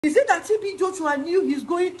Is it that TB Joshua knew he's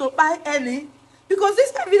going to buy early? Because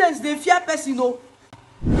this evidence, they fear person, you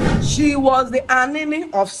know. She was the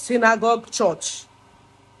anini of synagogue church.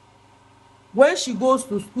 When she goes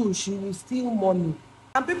to school, she will steal money.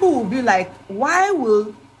 And people will be like, why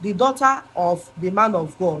will the daughter of the man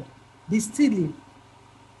of God be stealing?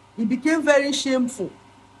 It became very shameful.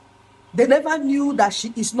 They never knew that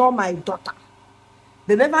she is not my daughter.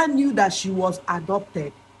 They never knew that she was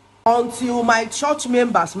adopted. Until my church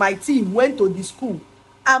members, my team, went to the school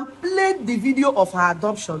and played the video of her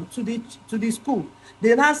adoption to the school.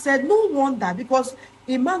 They now said, no wonder, because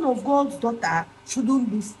a man of God's daughter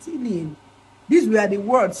shouldn't be stealing. These were the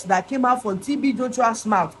words that came out from TB Joshua's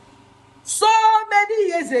mouth so many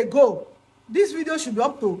years ago. This video should be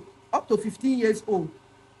up to 15 years old.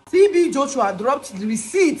 TB Joshua dropped the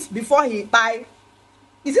receipt before he buy.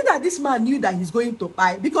 Is it that this man knew that he's going to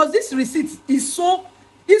buy? Because this receipt is so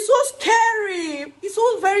scary. It's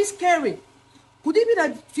so very scary. Could it be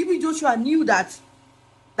that TB Joshua knew that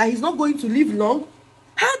he's not going to live long?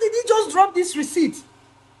 How did he just drop this receipt?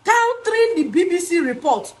 Countering the BBC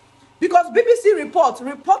report. Because BBC report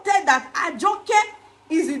reported that Ajoke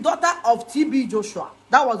is the daughter of TB Joshua.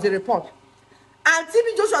 That was the report. And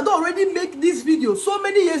TB Joshua had already made this video so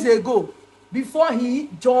many years ago before he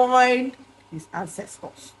joined his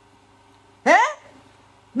ancestors. Eh?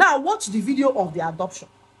 Now watch the video of the adoption.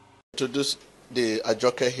 Introduce the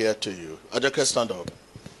Ajoke here to you. Ajoke, stand up.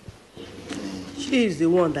 She is the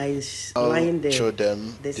one that is lying there. Show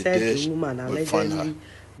them they said the woman allegedly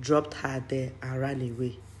dropped her there and ran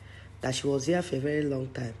away. That she was here for a very long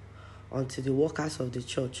time until the workers of the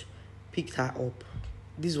church picked her up.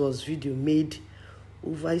 This was video made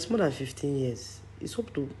over, it's more than 15 years. It's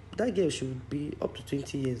up to, that girl should be up to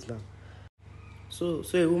 20 years now. So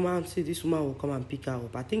a woman, see, this woman will come and pick her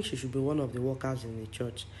up. I think she should be one of the workers in the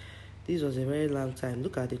church. This was a very long time.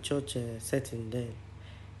 Look at the church setting there.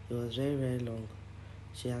 It was very, very long.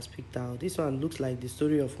 She has picked out. This one looks like the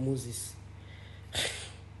story of Moses.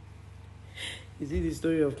 Is it the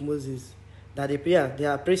story of Moses? That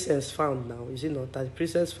there are princess found now. Is it not? That the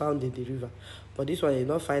princess found in the river. But this one, they did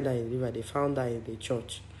not find her in the river. They found her in the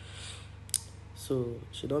church. So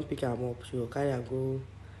she don't pick her up. She will carry her go,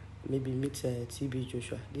 maybe meet TB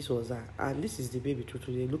Joshua. This was her. And this is the baby.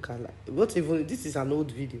 They look at like, what even, this is an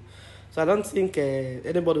old video. So I don't think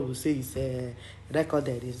anybody will say it's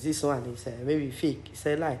recorded. It's this one. It's maybe fake. It's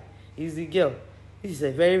a lie. It's the girl. This is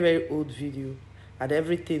a very, very old video. And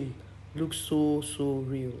everything looks so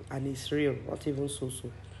real. And it's real. Not even so.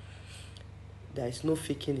 There is no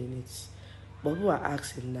faking in it. But who are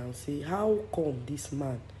asking now, say, how come this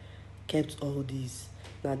man kept all this?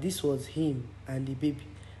 Now, this was him and the baby.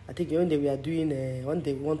 I think when they were doing, when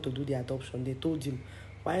they want to do the adoption, they told him,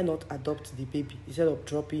 why not adopt the baby instead of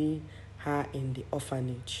dropping her in the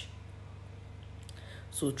orphanage?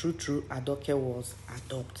 So, true, Adoke was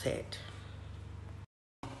adopted.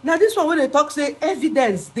 Now, this one, when they talk, say,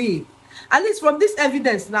 evidence day. At least from this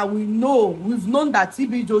evidence, now we've known that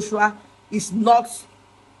TB Joshua is not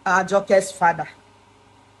Ajoke's father.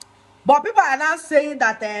 But people are now saying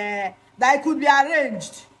that it could be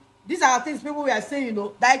arranged. These are things people were saying, you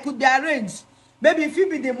know, that it could be arranged. Maybe if you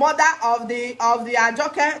be the mother of the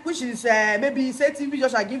Ajoke, which is maybe say TB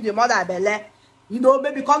Joshua give the mother a belle, you know,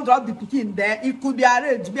 maybe come drop the pikin there. It could be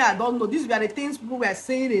arranged. Me, I don't know. These were the things people were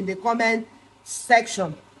saying in the comment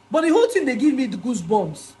section. But the whole thing, they give me the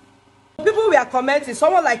goosebumps. People were commenting,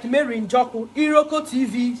 someone like Mary Njoku, Iroko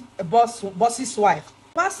TV boss's wife.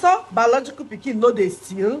 Pastor, biological pikin, no they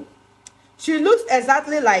steal. She looks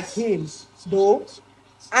exactly like him, though.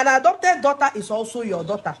 An adopted daughter is also your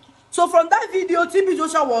daughter. So from that video, TB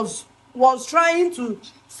Joshua was trying to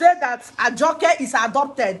say that Ajoke is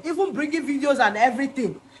adopted, even bringing videos and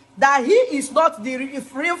everything. That he is not the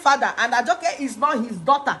real father, and Ajoke is not his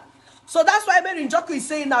daughter. So that's why Mary Njoku is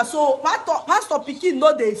saying that. So Pastor Pikin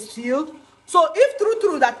no they steal. So if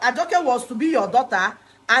true that Ajoke was to be your daughter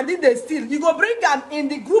and then they steal, you go bring them in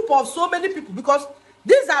the group of so many people, because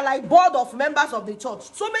these are like board of members of the church.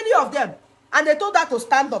 So many of them. And they told her to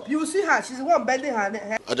stand up. You will see her. She's the one bending her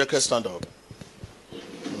head. Ajoke, stand up.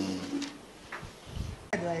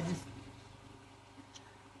 Like this.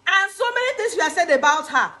 And so many things were said about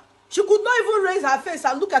her. She could not even raise her face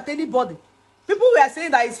and look at anybody. People were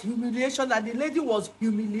saying that it's humiliation, that the lady was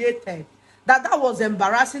humiliated. That was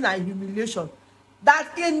embarrassing and humiliation. That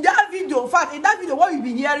in that video, in fact, in that video, what you've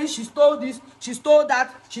been hearing, she stole this, she stole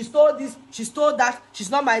that, she stole this, she stole that,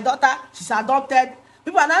 she's not my daughter, she's adopted.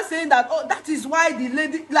 People are not saying that, oh, that is why the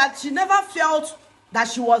lady, like, she never felt that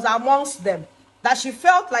she was amongst them. That she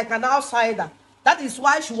felt like an outsider. That is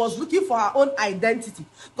why she was looking for her own identity.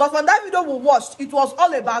 Because when that video was watched, it was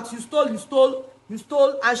all about you stole, you stole, you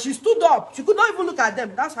stole, and she stood up. She could not even look at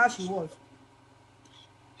them. That's how she was.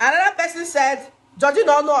 Another person said,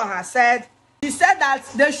 Georgina Onoha said, she said that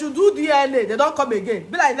they should do DNA. They don't come again.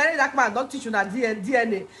 Be like, very dark man, don't teach you that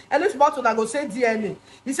DNA. And if not, I go say DNA.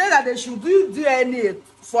 He said that they should do DNA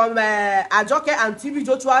from Ajoke and TV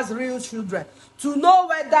Joshua's real children to know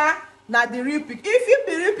whether na the real pick. If you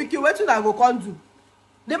be real pick, what I go come do?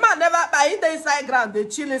 The man never buy in the inside ground. They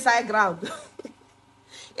chill inside ground.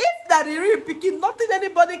 If that the real picking, nothing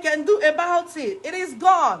anybody can do about it. It is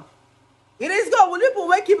gone. It is gone. Will people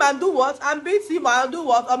wake him and do what? And beat him and do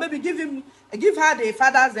what? Or maybe give her the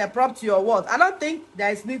father's property or what? I don't think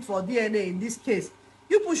there is need for DNA in this case.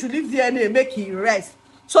 People should leave DNA and make it rest.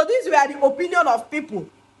 So these were the opinion of people.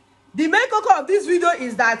 The main focus of this video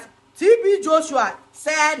is that TB Joshua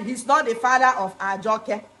said he's not the father of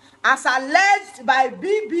Ajoke, as alleged by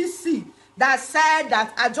BBC, that said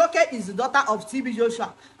that Ajoke is the daughter of TB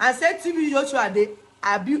Joshua, and said TB Joshua they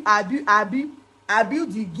abuse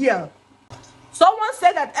the girl. Someone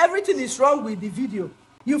said that everything is wrong with the video.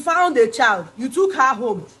 You found a child, you took her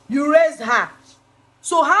home, you raised her.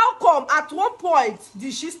 So how come at one point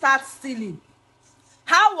did she start stealing?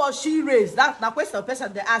 How was she raised? That's the question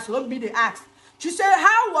person they asked, not me they asked. She said,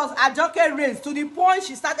 how was Ajoke raised to the point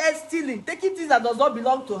she started stealing, taking things that does not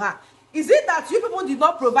belong to her? Is it that you people did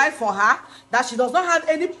not provide for her, that she does not have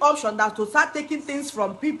any option than to start taking things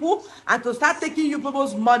from people and to start taking you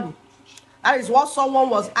people's money? That is what someone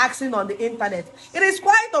was asking on the internet. It is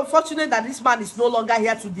quite unfortunate that this man is no longer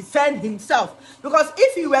here to defend himself. Because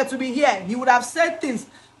if he were to be here, he would have said things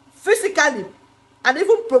physically and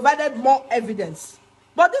even provided more evidence.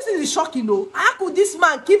 But this is shocking, though. How could this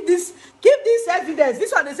man keep this evidence?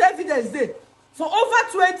 This one is evidence there. For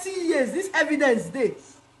over 20 years, this evidence there.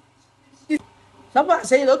 Someone are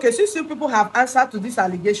saying, okay, since you people have answered to this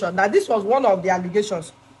allegation, that this was one of the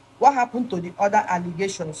allegations, what happened to the other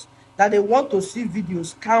allegations? That they want to see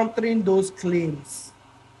videos countering those claims.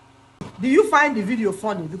 Do you find the video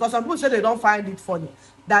funny? Because some people say they don't find it funny.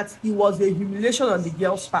 That it was a humiliation on the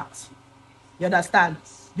girl's part. You understand?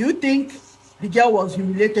 Do you think the girl was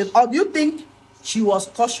humiliated? Or do you think she was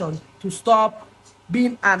cautioned to stop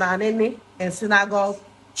being an enemy in synagogue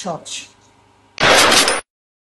church?